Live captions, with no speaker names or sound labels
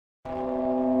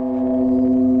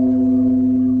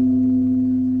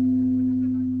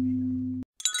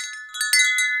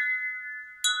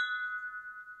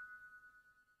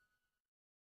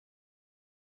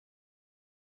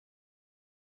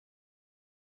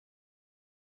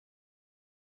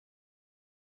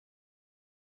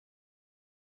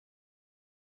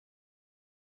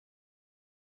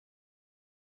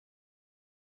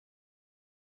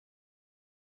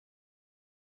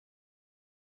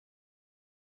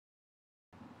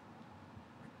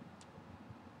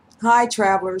Hi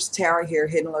travelers, Tara here,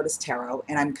 Hidden Lotus Tarot,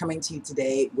 and I'm coming to you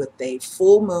today with a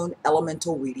full moon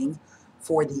elemental reading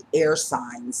for the air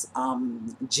signs.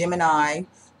 Gemini,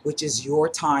 which is your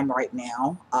time right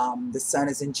now. The sun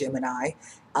is in Gemini,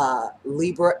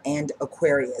 Libra, and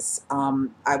Aquarius.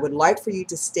 I would like for you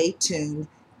to stay tuned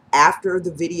after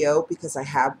the video because I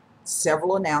have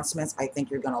several announcements. I think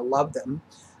you're going to love them.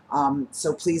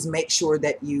 So please make sure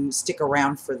that you stick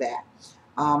around for that.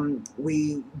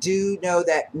 We do know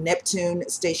that Neptune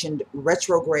stationed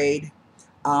retrograde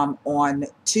on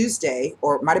Tuesday,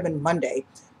 or it might have been Monday.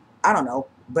 I don't know,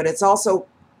 but it's also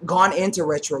gone into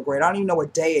retrograde. I don't even know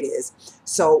what day it is.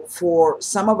 So for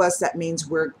some of us, that means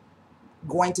we're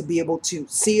going to be able to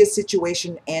see a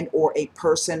situation and or a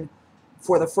person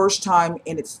for the first time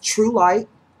in its true light,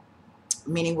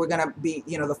 meaning we're going to be,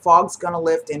 the fog's going to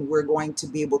lift and we're going to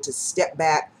be able to step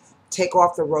back, take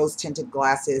off the rose-tinted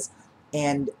glasses,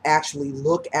 and actually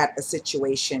look at a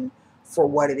situation for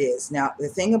what it is. Now, the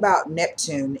thing about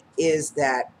Neptune is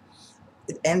that,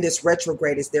 and this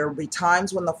retrograde, is there will be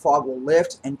times when the fog will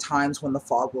lift and times when the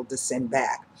fog will descend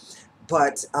back.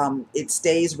 But it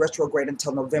stays retrograde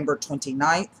until November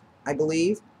 29th, I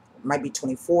believe. It might be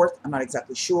 24th. I'm not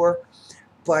exactly sure.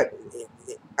 But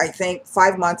I think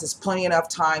 5 months is plenty enough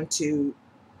time to,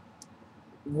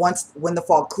 when the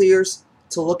fog clears,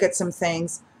 to look at some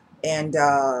things and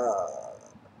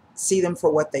see them for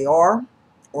what they are,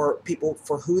 or people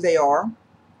for who they are.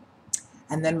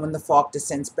 And then when the fog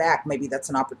descends back, maybe that's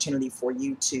an opportunity for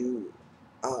you to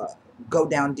go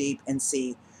down deep and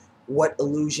see what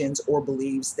illusions or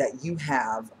beliefs that you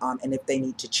have, and if they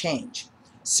need to change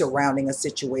surrounding a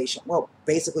situation. Well,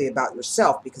 basically about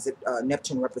yourself, because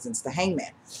Neptune represents the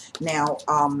hangman. Now,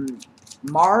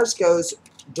 Mars goes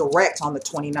direct on the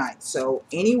 29th. So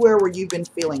anywhere where you've been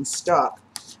feeling stuck,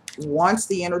 once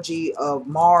the energy of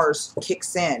Mars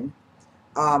kicks in,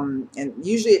 and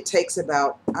usually it takes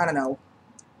about, I don't know,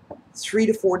 3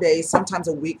 to 4 days, sometimes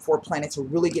a week for a planet to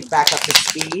really get back up to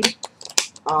speed.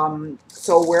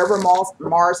 So wherever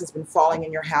Mars has been falling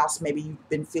in your house, maybe you've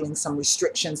been feeling some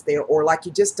restrictions there, or like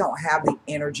you just don't have the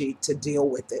energy to deal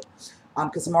with it.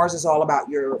 Because Mars is all about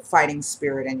your fighting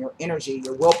spirit and your energy,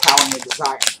 your willpower, and your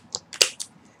desire.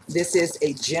 This is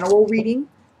a general reading.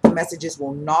 The messages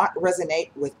will not resonate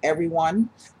with everyone.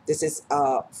 This is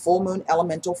a full moon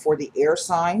elemental for the air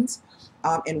signs.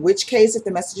 In which case, if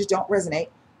the messages don't resonate,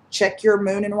 check your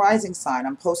moon and rising sign.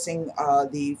 I'm posting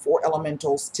the 4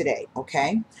 elementals today,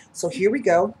 okay? So here we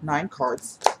go, 9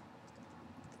 cards.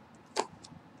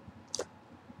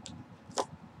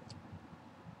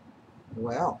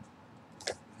 Well,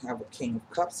 I have a King of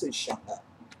Cups who's shown up.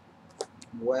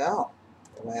 Well,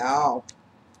 wow.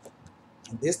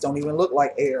 And this don't even look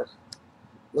like air.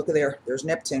 Look at there. There's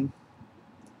Neptune.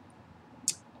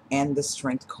 And the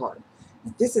Strength card.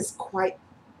 This is quite...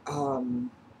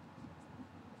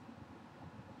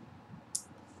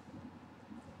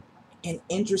 an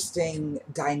interesting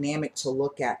dynamic to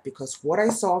look at, because what I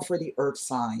saw for the earth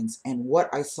signs and what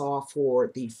I saw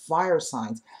for the fire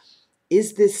signs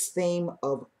is this theme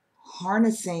of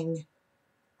harnessing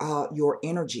your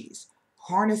energies,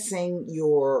 harnessing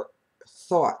your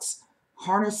thoughts,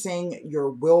 harnessing your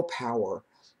willpower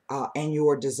and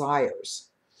your desires.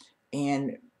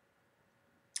 And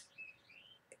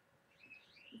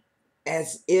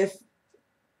as if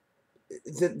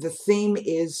the theme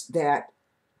is that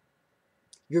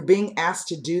you're being asked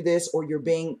to do this, or you're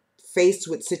being faced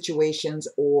with situations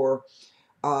or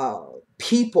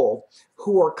people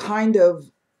who are kind of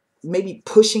maybe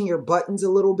pushing your buttons a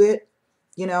little bit,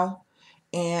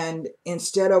 and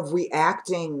instead of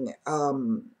reacting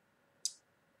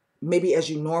maybe as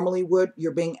you normally would,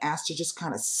 you're being asked to just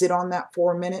kind of sit on that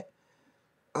for a minute,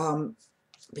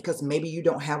 because maybe you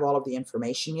don't have all of the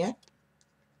information yet.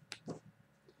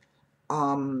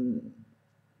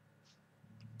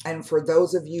 And for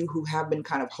those of you who have been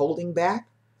kind of holding back,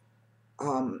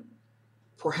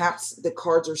 perhaps the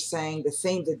cards are saying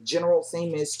the general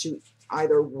theme is to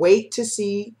either wait to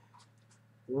see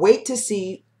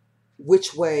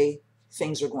which way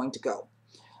things are going to go.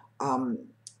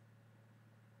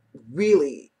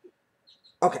 Really,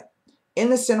 okay. In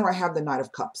the center, I have the Knight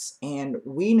of Cups, and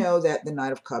we know that the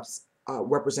Knight of Cups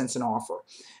represents an offer.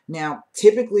 Now,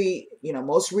 typically,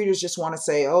 most readers just want to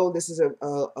say, oh, this is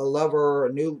a lover,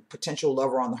 a new potential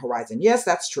lover on the horizon. Yes,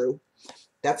 that's true.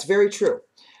 That's very true.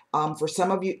 For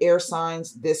some of you air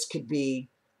signs, this could be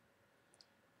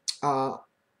a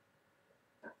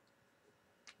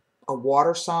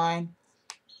water sign,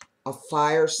 a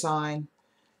fire sign,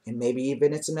 and maybe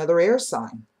even it's another air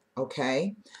sign,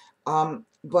 okay?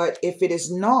 But if it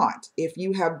is not, if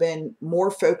you have been more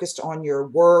focused on your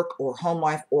work or home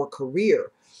life or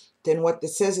career, then what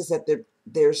this says is that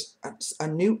there's a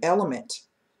new element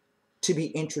to be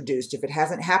introduced. If it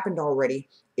hasn't happened already,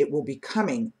 it will be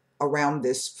coming around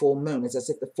this full moon. It's as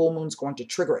if the full moon's going to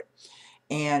trigger it.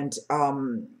 And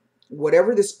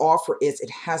whatever this offer is, it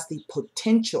has the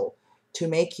potential to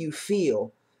make you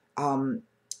feel um,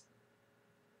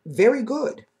 very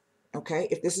good. Okay,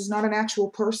 if this is not an actual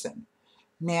person.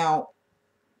 Now,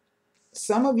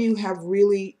 some of you have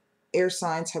really, air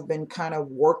signs have been kind of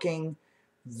working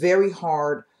very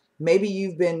hard. Maybe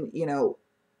you've been,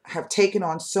 have taken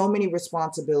on so many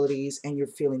responsibilities and you're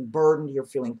feeling burdened, you're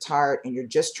feeling tired, and you're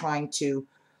just trying to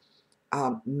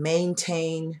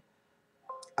maintain,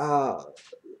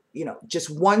 just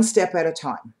one step at a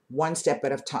time, one step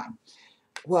at a time.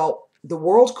 Well, the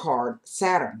world card,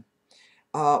 Saturn.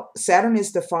 Saturn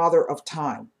is the father of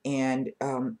time, and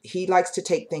he likes to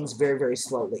take things very, very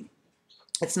slowly.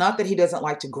 It's not that he doesn't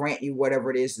like to grant you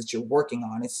whatever it is that you're working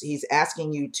on. He's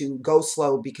asking you to go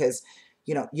slow because,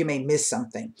 you may miss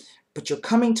something. But you're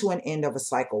coming to an end of a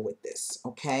cycle with this,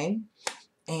 okay?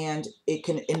 And it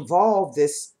can involve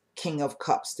this King of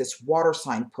Cups, this water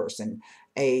sign person,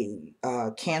 a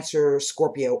Cancer,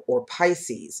 Scorpio, or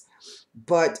Pisces.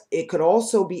 But it could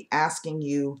also be asking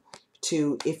you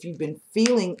to, if you've been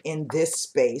feeling in this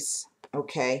space,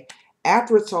 okay,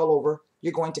 after it's all over,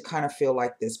 you're going to kind of feel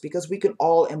like this, because we can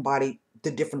all embody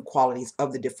the different qualities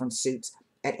of the different suits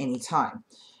at any time.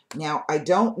 Now, I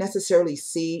don't necessarily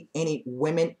see any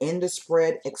women in the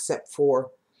spread except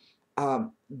for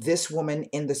this woman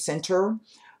in the center.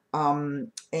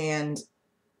 And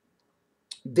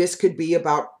this could be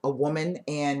about a woman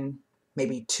and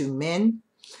maybe two men.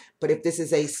 But if this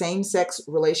is a same-sex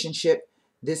relationship,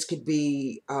 this could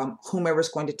be whomever's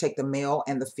going to take the male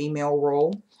and the female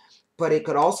role. But it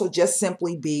could also just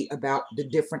simply be about the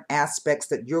different aspects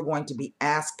that you're going to be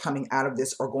asked coming out of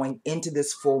this or going into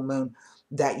this full moon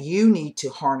that you need to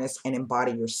harness and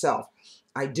embody yourself.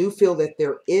 I do feel that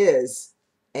there is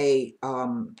a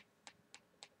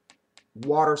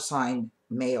water sign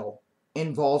male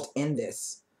involved in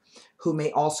this who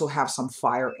may also have some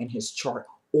fire in his chart,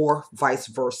 or vice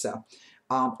versa,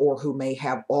 or who may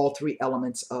have all three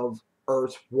elements of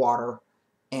earth, water,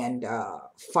 and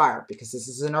fire, because this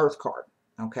is an earth card,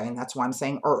 okay? And that's why I'm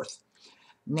saying earth.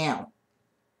 Now,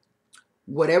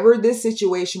 whatever this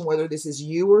situation, whether this is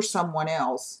you or someone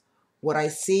else, what I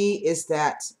see is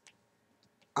that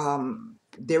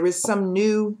there is something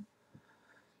new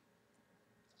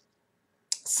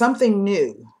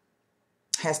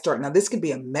has started. Now, this could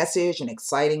be a message, an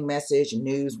exciting message,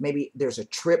 news. Maybe there's a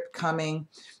trip coming.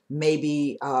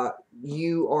 Maybe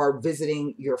you are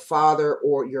visiting your father,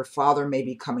 or your father may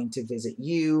be coming to visit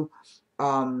you.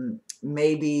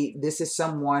 Maybe this is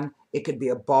someone, it could be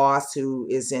a boss who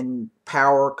is in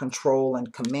power, control,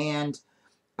 and command.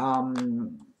 But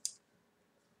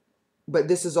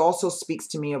this is also speaks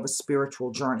to me of a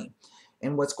spiritual journey.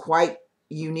 And what's quite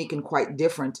unique and quite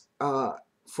different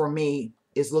for me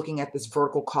is looking at this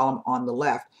vertical column on the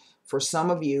left. For some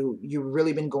of you, you've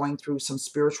really been going through some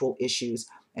spiritual issues,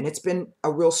 and it's been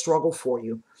a real struggle for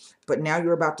you. But now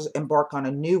you're about to embark on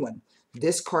a new one.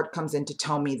 This card comes in to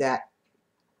tell me that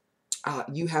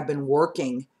you have been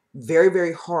working very,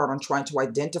 very hard on trying to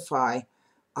identify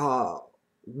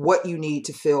what you need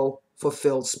to feel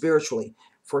fulfilled spiritually.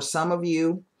 For some of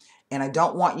you, and I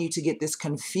don't want you to get this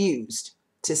confused,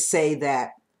 to say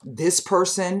that this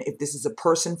person, if this is a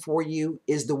person for you,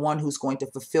 is the one who's going to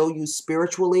fulfill you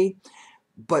spiritually,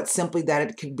 but simply that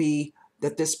it could be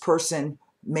that this person,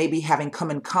 maybe having come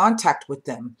in contact with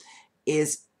them,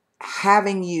 is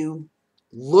having you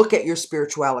look at your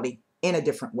spirituality in a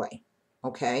different way,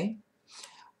 okay?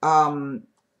 And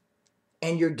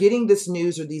you're getting this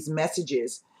news or these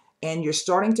messages, and you're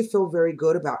starting to feel very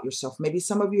good about yourself. Maybe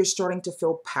some of you are starting to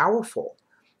feel powerful,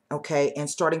 okay, and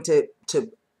starting to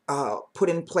put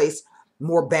in place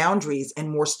more boundaries and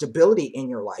more stability in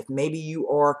your life. Maybe you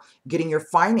are getting your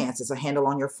finances, a handle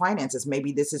on your finances.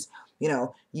 Maybe this is,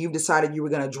 you've decided you were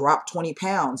going to drop 20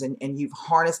 pounds and you've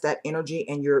harnessed that energy,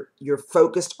 and you're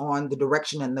focused on the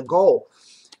direction and the goal.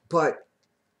 But,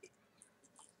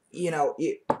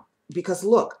 because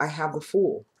look, I have the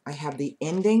Fool. I have the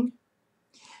ending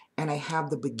and I have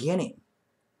the beginning,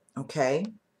 okay?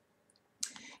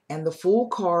 And the Fool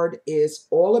card is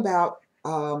all about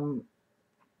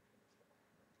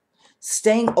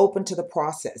staying open to the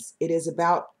process. It is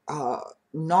about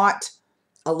not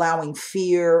allowing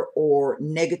fear or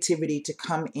negativity to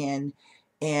come in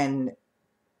and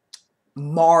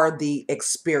mar the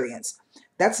experience.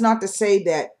 That's not to say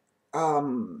that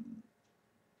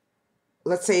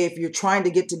let's say if you're trying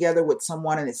to get together with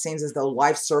someone and it seems as though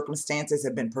life circumstances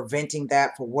have been preventing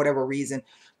that for whatever reason,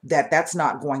 that's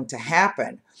not going to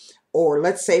happen. Or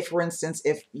let's say, for instance,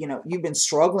 if you've been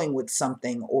struggling with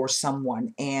something or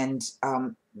someone, and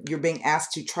you're being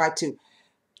asked to try to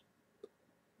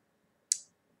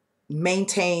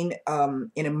maintain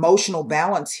an emotional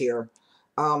balance here,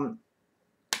 um,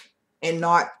 and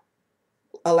not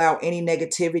allow any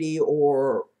negativity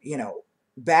or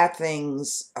bad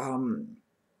things,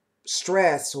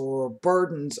 stress or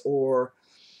burdens or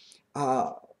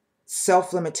uh,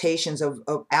 self-limitations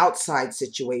of outside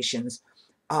situations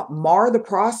mar the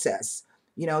process.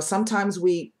 Sometimes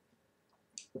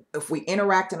if we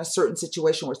interact in a certain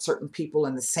situation with certain people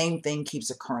and the same thing keeps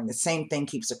occurring, the same thing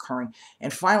keeps occurring,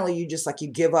 and finally you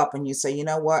give up and you say, you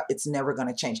know what, it's never going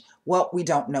to change. Well, we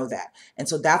don't know that. And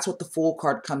so that's what the Fool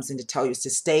card comes in to tell you, is to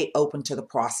stay open to the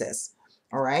process.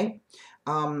 All right.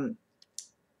 Um,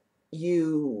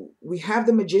 we have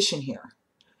the Magician here,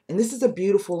 and this is a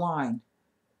beautiful line.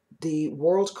 The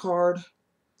World card,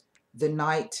 the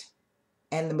Knight,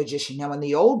 and the Magician. Now in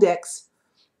the old decks,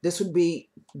 this would be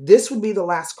the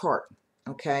last card,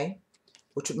 okay,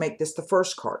 which would make this the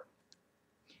first card.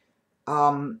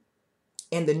 In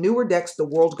the newer decks, the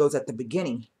World goes at the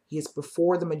beginning. He is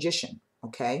before the Magician,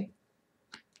 okay,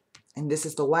 and this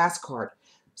is the last card.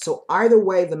 So either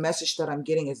way, the message that I'm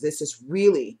getting is this is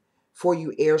really, for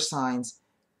you air signs,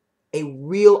 a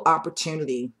real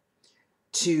opportunity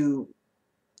to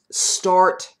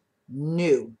start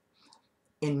new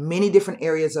in many different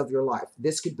areas of your life.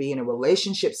 This could be in a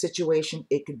relationship situation.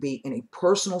 It could be in a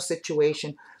personal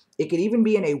situation. It could even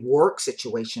be in a work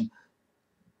situation.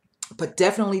 But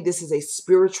definitely this is a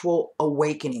spiritual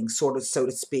awakening, sort of, so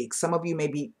to speak. Some of you may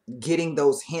be getting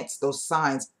those hints, those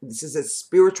signs. This is a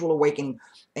spiritual awakening,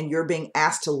 and you're being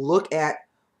asked to look at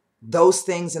those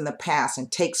things in the past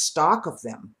and take stock of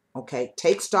them, okay?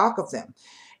 Take stock of them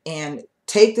and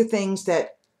take the things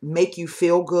that make you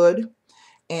feel good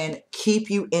and keep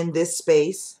you in this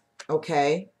space,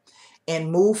 okay? And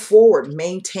move forward.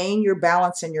 Maintain your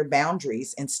balance and your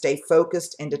boundaries and stay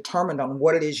focused and determined on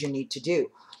what it is you need to do.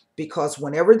 Because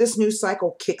whenever this new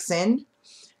cycle kicks in,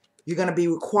 you're going to be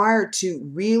required to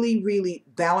really, really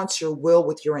balance your will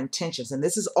with your intentions. And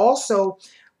this is also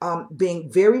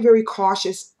being very, very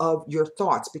cautious of your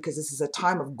thoughts, because this is a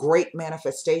time of great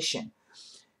manifestation.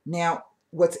 Now,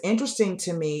 what's interesting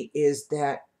to me is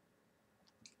that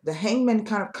the Hangman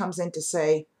kind of comes in to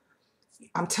say,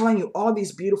 I'm telling you all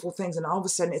these beautiful things, and all of a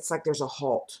sudden it's like there's a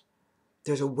halt.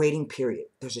 There's a waiting period.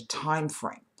 There's a time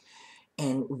frame.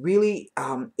 And really,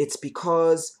 it's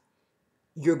because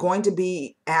you're going to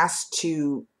be asked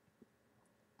to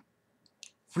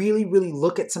really, really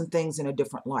look at some things in a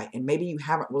different light. And maybe you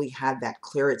haven't really had that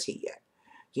clarity yet,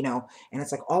 and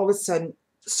it's like all of a sudden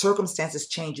circumstances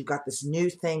change. You've got this new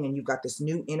thing, and you've got this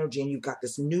new energy, and you've got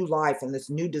this new life and this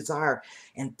new desire,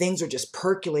 and things are just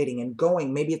percolating and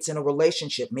going. Maybe it's in a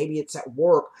relationship, maybe it's at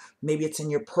work, maybe it's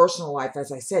in your personal life,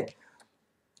 as I said,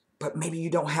 but maybe you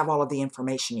don't have all of the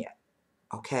information yet,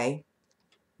 okay?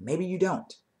 Maybe you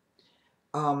don't.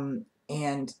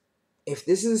 And if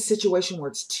this is a situation where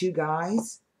it's two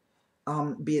guys,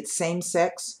 be it same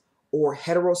sex or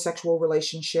heterosexual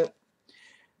relationship,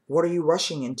 what are you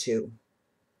rushing into?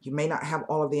 You may not have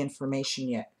all of the information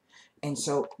yet. And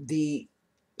so the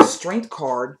Strength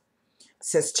card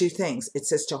says two things. It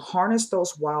says to harness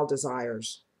those wild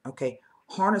desires, okay?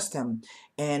 Harness them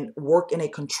and work in a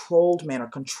controlled manner.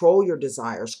 Control your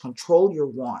desires, control your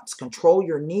wants, control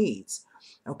your needs,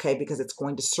 okay? Because it's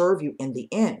going to serve you in the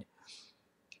end.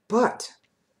 But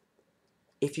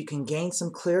if you can gain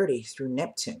some clarity through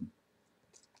Neptune,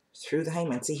 through the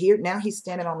Hangman. See here, now he's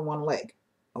standing on one leg,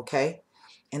 okay?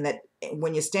 And that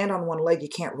when you stand on one leg, you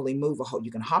can't really move a whole.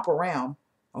 You can hop around,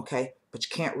 okay, but you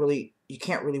can't really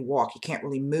walk. You can't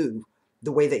really move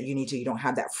the way that you need to. You don't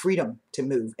have that freedom to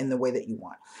move in the way that you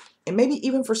want. And maybe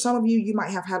even for some of you, you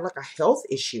might have had like a health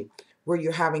issue where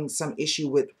you're having some issue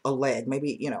with a leg,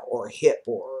 maybe, or a hip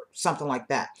or something like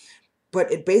that.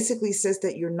 But it basically says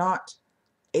that you're not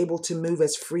able to move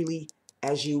as freely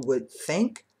as you would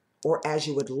think or as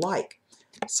you would like.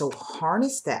 So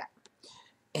harness that.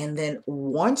 And then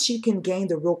once you can gain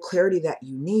the real clarity that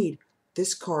you need,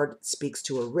 this card speaks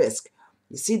to a risk.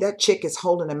 You see, that chick is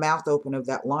holding the mouth open of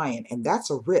that lion, and that's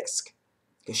a risk.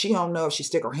 Because she don't know if she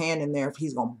stick her hand in there, if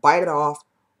he's going to bite it off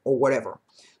or whatever.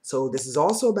 So this is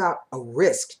also about a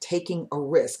risk, taking a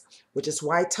risk, which is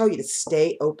why I tell you to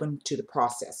stay open to the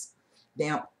process.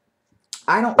 Now,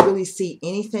 I don't really see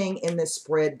anything in this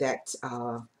spread that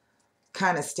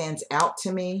kind of stands out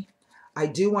to me. I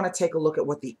do want to take a look at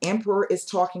what the Emperor is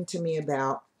talking to me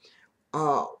about.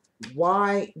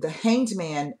 why the Hanged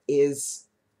Man is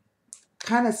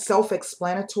kind of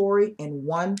self-explanatory in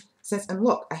one sense. And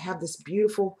look, I have this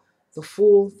beautiful, the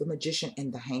Fool, the Magician,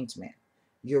 and the Hanged Man.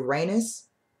 Uranus,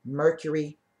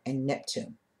 Mercury, and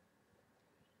Neptune.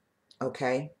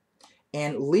 Okay?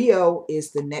 And Leo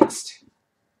is the next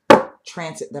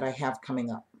transit that I have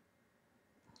coming up.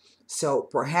 So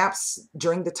perhaps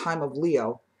during the time of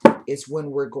Leo is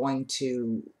when we're going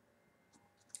to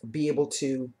be able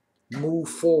to move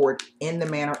forward in the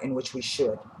manner in which we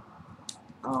should.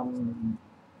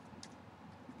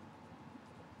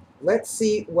 Let's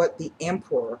see what the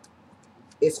Emperor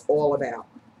is all about.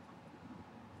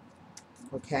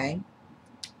 Okay?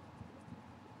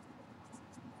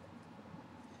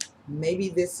 Maybe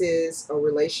this is a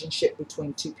relationship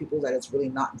between two people that is really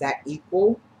not that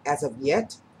equal as of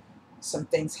yet. Some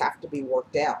things have to be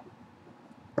worked out.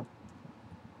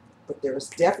 But there's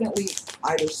definitely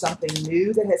either something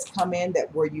new that has come in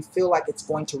that where you feel like it's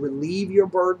going to relieve your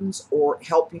burdens or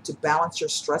help you to balance your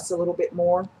stress a little bit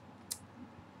more.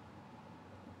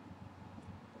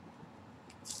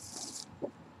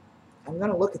 I'm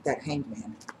going to look at that Hanged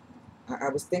Man. I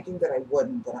was thinking that I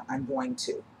wouldn't, but I'm going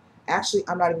to. Actually,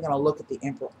 I'm not even going to look at the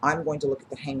Emperor. I'm going to look at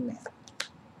the Hanged Man.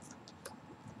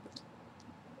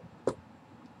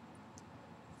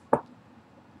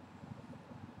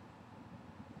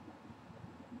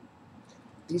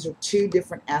 These are two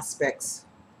different aspects,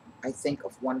 I think,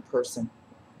 of one person.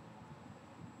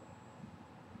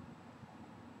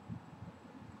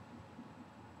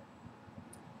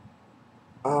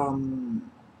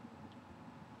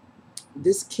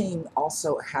 This king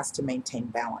also has to maintain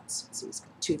balance. So he's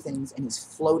got two things, and he's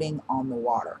floating on the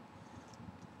water.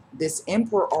 This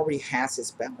emperor already has his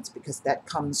balance because that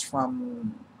comes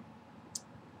from,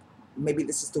 maybe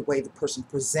this is the way the person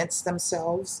presents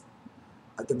themselves,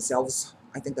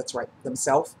 I think that's right,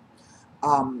 themselves,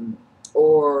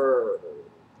 or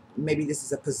maybe this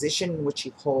is a position in which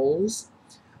he holds.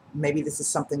 Maybe this is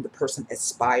something the person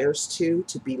aspires to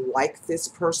be like this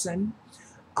person.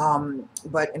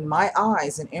 But in my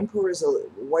eyes, an emperor is a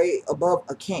way above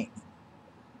a king.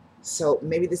 So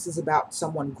maybe this is about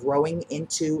someone growing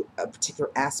into a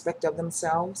particular aspect of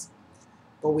themselves.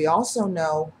 But we also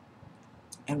know,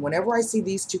 and whenever I see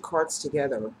these two cards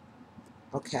together,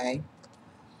 okay,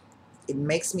 it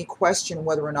makes me question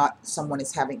whether or not someone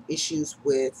is having issues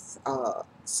with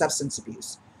substance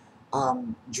abuse,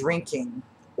 drinking,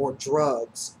 or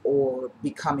drugs, or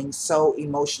becoming so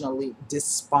emotionally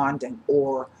despondent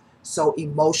or so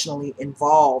emotionally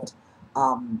involved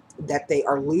that they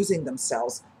are losing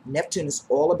themselves. Neptune is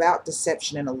all about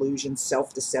deception and illusion,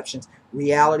 self-deceptions,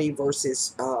 reality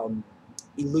versus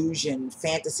illusion,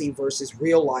 fantasy versus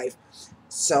real life.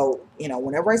 So, you know,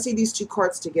 whenever I see these two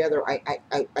cards together,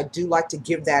 I do like to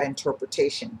give that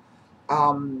interpretation.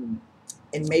 And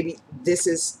maybe this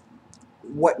is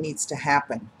what needs to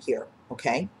happen here,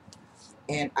 okay?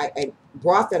 And I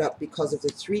brought that up because of the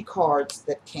three cards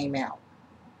that came out.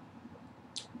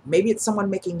 Maybe it's someone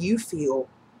making you feel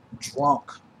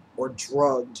drunk or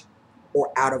drugged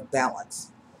or out of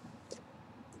balance.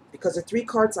 Because the three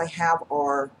cards I have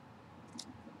are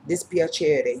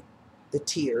dispiacere, the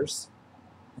tears,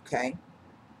 okay?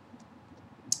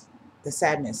 The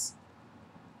sadness.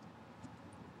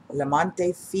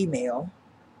 L'amante female,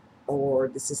 or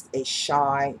this is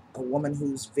a woman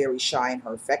who's very shy in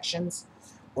her affections,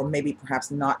 or maybe perhaps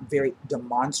not very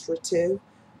demonstrative.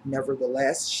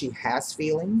 Nevertheless, she has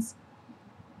feelings.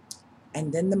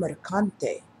 And then the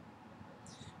mercante.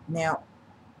 Now,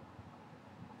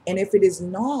 and if it is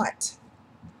not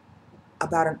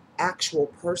about an actual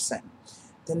person,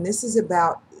 then this is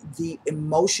about the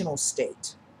emotional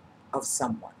state of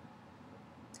someone.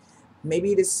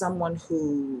 Maybe it is someone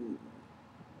who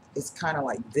is kind of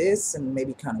like this and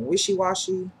maybe kind of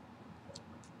wishy-washy,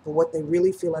 but what they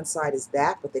really feel inside is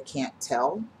that, but they can't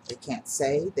tell, they can't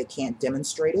say, they can't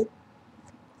demonstrate it.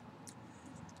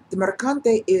 The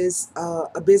mercante is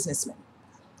a businessman.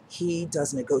 He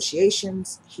does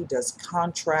negotiations, he does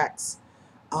contracts,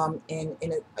 and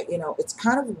you know, it's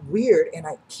kind of weird, and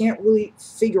I can't really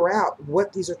figure out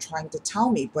what these are trying to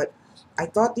tell me, but I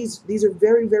thought these are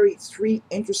very, very three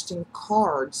interesting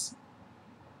cards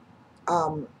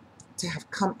to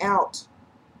have come out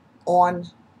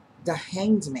on the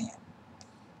Hanged Man,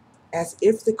 as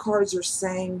if the cards are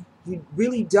saying you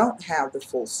really don't have the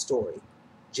full story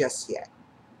just yet.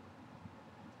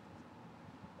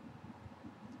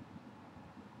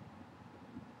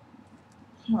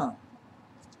 Huh.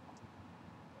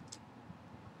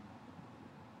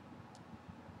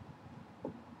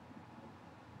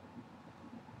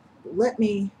 Let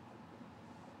me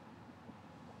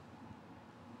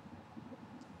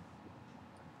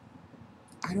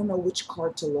know which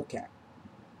card to look at,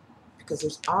 because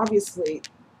there's obviously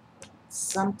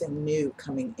something new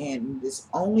coming in. This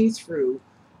only through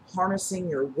harnessing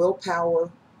your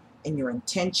willpower and your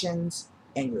intentions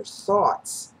and your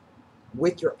thoughts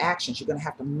with your actions. You're going to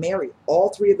have to marry all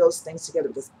three of those things together,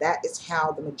 because that is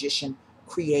how the magician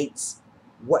creates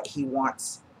what he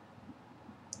wants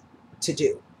to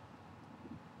do.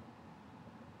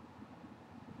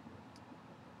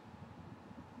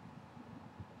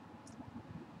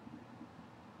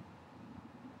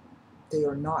 They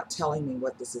are not telling me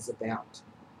what this is about.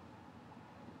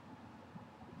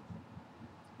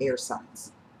 Air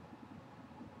signs.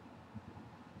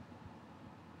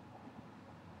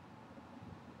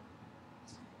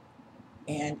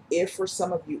 And if for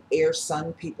some of you air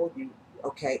sun people,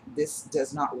 okay, this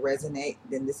does not resonate,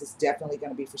 then this is definitely going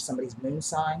to be for somebody's moon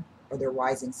sign or their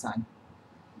rising sign.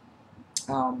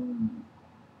 I'm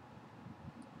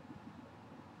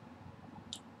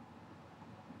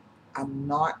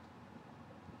not,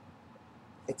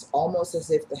 it's almost as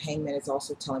if the Hangman is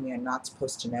also telling me I'm not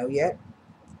supposed to know yet.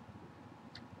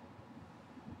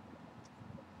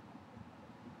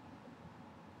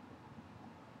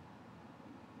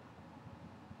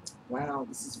 Wow,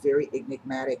 this is very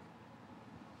enigmatic.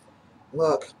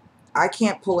 Look, I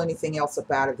can't pull anything else up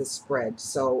out of this spread,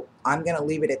 so I'm going to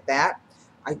leave it at that.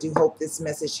 I do hope this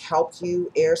message helped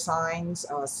you, air signs,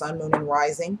 sun, moon, and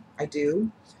rising. I do.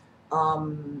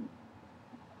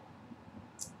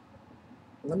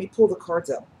 Let me pull the cards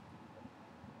up.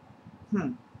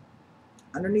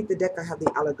 Underneath the deck, I have the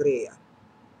Alegría.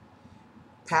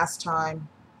 Pastime,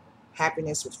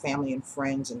 happiness with family and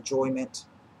friends, enjoyment.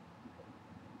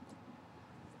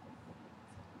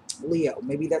 Leo,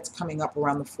 maybe that's coming up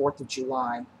around the 4th of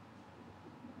July.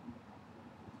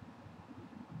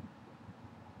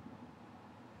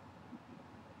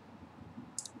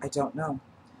 I don't know.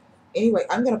 Anyway,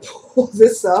 I'm going to pull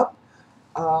this up.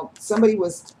 Somebody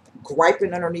was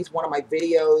griping underneath one of my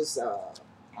videos.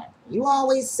 You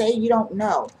always say you don't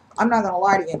know. I'm not going to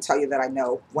lie to you and tell you that I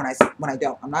know when I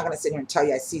don't. I'm not going to sit here and tell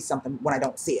you I see something when I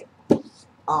don't see it.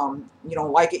 You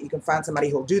don't like it, you can find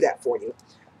somebody who'll do that for you.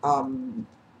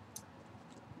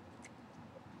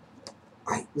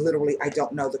 I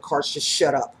don't know. The cards just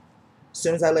shut up. As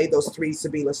soon as I laid those 3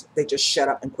 Sibilas, they just shut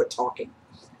up and quit talking.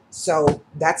 So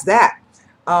that's that.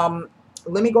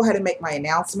 Let me go ahead and make my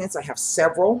announcements. I have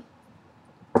several.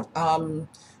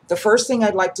 The first thing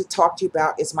I'd like to talk to you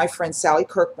about is my friend Sally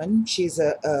Kirkman. She's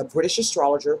a British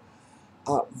astrologer,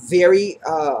 very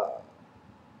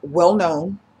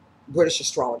well-known British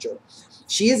astrologer.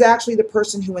 She is actually the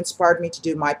person who inspired me to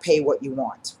do my Pay What You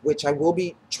Want, which I will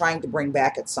be trying to bring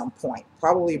back at some point,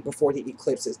 probably before the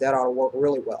eclipses. That ought to work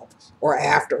really well, or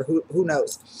after, who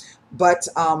knows. But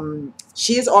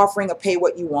she is offering a Pay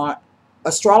What You Want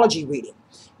astrology reading.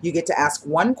 You get to ask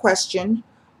one question,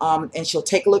 and she'll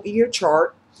take a look at your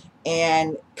chart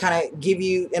and kind of give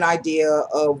you an idea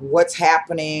of what's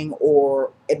happening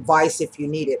or advice if you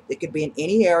need it. It could be in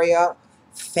any area: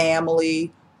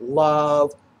 family,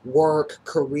 love, work,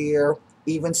 career,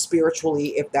 even spiritually,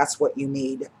 if that's what you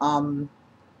need. I'm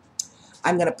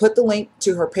going to put the link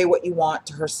to her Pay What You Want,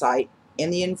 to her site,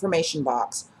 in the information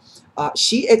box.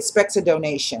 She expects a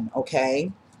donation,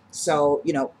 okay? So,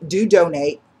 do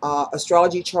donate.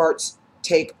 Astrology charts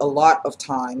take a lot of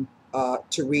time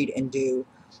to read and do.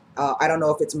 I don't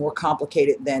know if it's more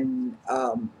complicated than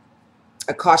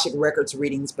Akashic Records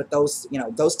readings, but those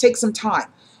take some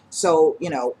time. So,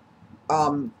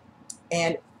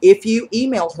 and if you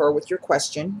email her with your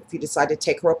question, if you decide to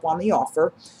take her up on the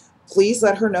offer, please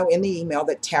let her know in the email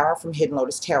that Tara from Hidden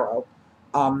Lotus Tarot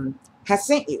has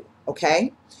sent you,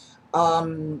 okay?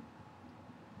 I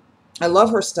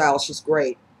love her style. She's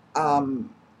great. Now,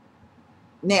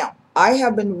 I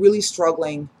have been really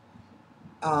struggling.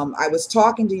 I was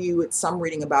talking to you at some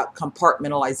reading about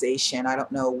compartmentalization. I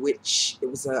don't know which. It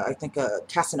was, I think, a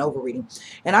Casanova reading.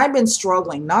 And I've been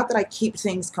struggling. Not that I keep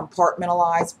things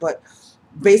compartmentalized, but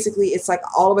basically it's like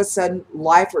all of a sudden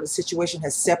life or the situation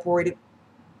has separated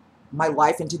my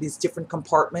life into these different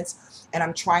compartments. And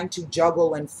I'm trying to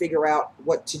juggle and figure out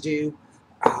what to do.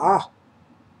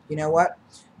 You know what?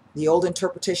 The old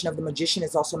interpretation of the magician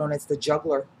is also known as the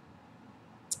juggler.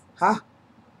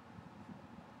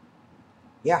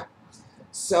 Yeah.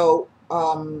 So,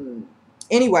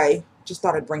 anyway, just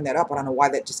thought I'd bring that up. I don't know why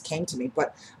that just came to me,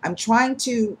 but I'm trying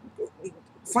to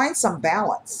find some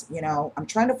balance. I'm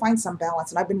trying to find some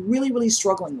balance, and I've been really, really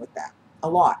struggling with that a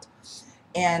lot.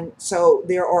 And so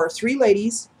there are 3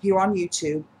 ladies here on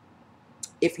YouTube.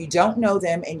 If you don't know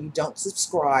them and you don't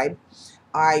subscribe,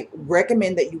 I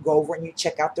recommend that you go over and you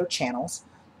check out their channels.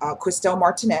 Christelle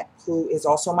Martinet, who is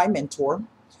also my mentor.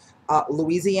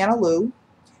 Louisiana Lou,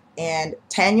 and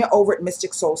Tanya over at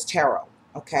Mystic Souls Tarot.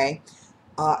 Okay.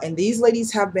 And these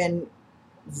ladies have been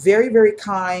very, very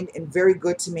kind and very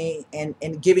good to me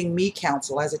and giving me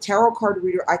counsel. As a tarot card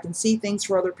reader, I can see things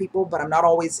for other people, but I'm not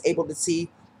always able to see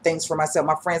things for myself.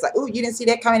 My friends like, oh, you didn't see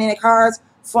that coming in the cards?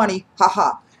 Funny,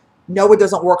 haha. No, it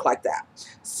doesn't work like that.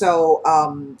 So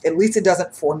at least it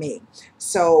doesn't for me.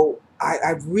 So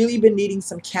I've really been needing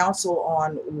some counsel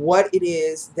on what it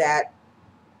is that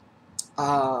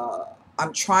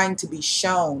I'm trying to be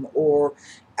shown, or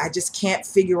I just can't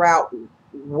figure out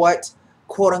what,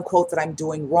 quote unquote, that I'm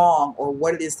doing wrong, or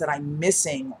what it is that I'm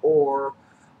missing, or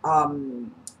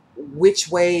which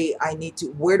way I need to,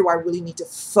 where do I really need to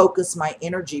focus my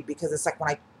energy? Because it's like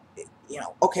when I,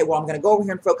 okay, well, I'm going to go over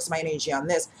here and focus my energy on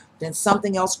this, then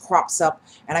something else crops up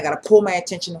and I got to pull my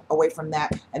attention away from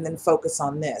that and then focus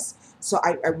on this. So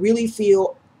I really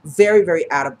feel very, very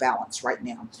out of balance right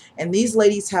now. And these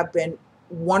ladies have been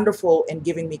wonderful in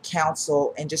giving me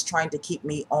counsel and just trying to keep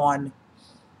me on,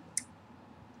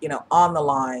 on the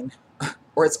line,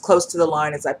 or as close to the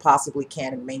line as I possibly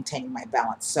can, and maintaining my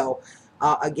balance. So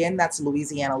again, that's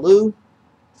Louisiana Lou,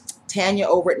 Tanya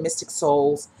over at Mystic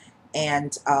Souls,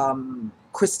 and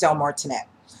Christelle Martinet.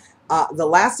 The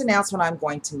last announcement I'm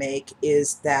going to make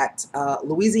is that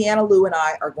Louisiana Lou and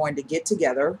I are going to get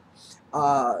together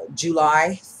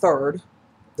July 3rd,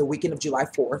 the weekend of July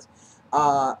 4th,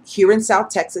 here in South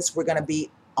Texas. We're going to be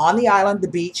on the island, the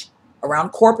beach, around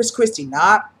Corpus Christi,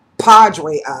 not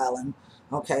Padre Island.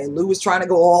 Okay, Lou was trying to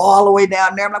go all the way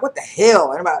down there. I'm like, what the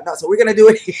hell? No, so we're going to do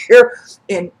it here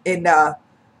in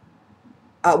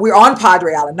we're on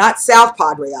Padre Island, not South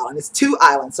Padre Island. It's 2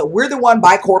 islands. So we're the one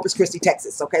by Corpus Christi,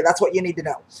 Texas. Okay, that's what you need to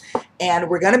know. And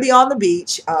we're going to be on the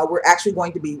beach. We're actually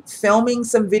going to be filming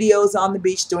some videos on the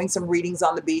beach, doing some readings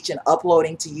on the beach, and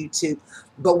uploading to YouTube.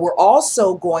 But we're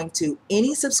also going to,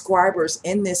 any subscribers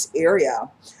in this area,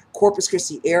 Corpus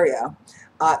Christi area,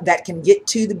 that can get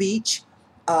to the beach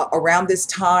around this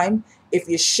time, if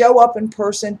you show up in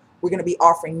person, we're going to be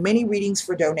offering many readings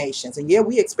for donations. And yeah,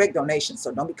 we expect donations.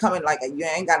 So don't be coming like you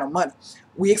ain't got no money.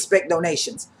 We expect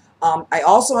donations. I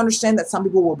also understand that some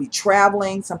people will be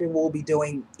traveling. Some people will be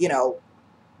doing,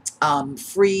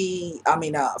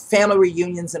 family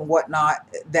reunions and whatnot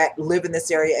that live in this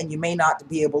area. And you may not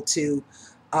be able to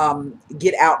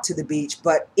get out to the beach.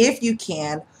 But if you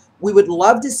can, we would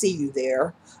love to see you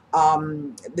there.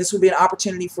 This would be an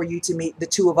opportunity for you to meet the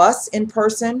 2 of us in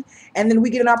person, and then we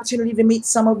get an opportunity to meet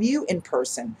some of you in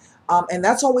person. And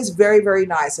that's always very, very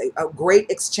nice, a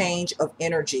great exchange of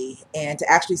energy, and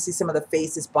to actually see some of the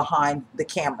faces behind the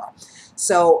camera.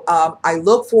 So I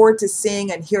look forward to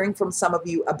seeing and hearing from some of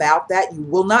you about that. You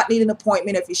will not need an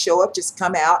appointment if you show up. Just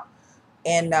come out,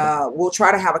 and we'll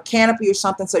try to have a canopy or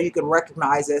something so you can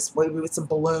recognize us, maybe with some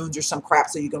balloons or some crap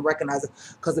so you can recognize it,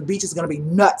 because the beach is going to be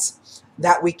nuts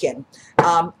that weekend.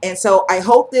 And so I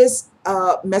hope this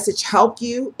message helped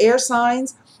you, air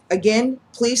signs. Again,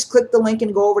 please click the link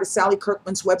and go over to Sally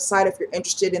Kirkman's website if you're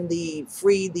interested in the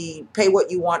free, the pay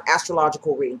what you want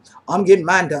astrological reading. I'm getting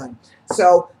mine done.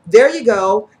 So there you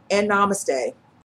go, and namaste.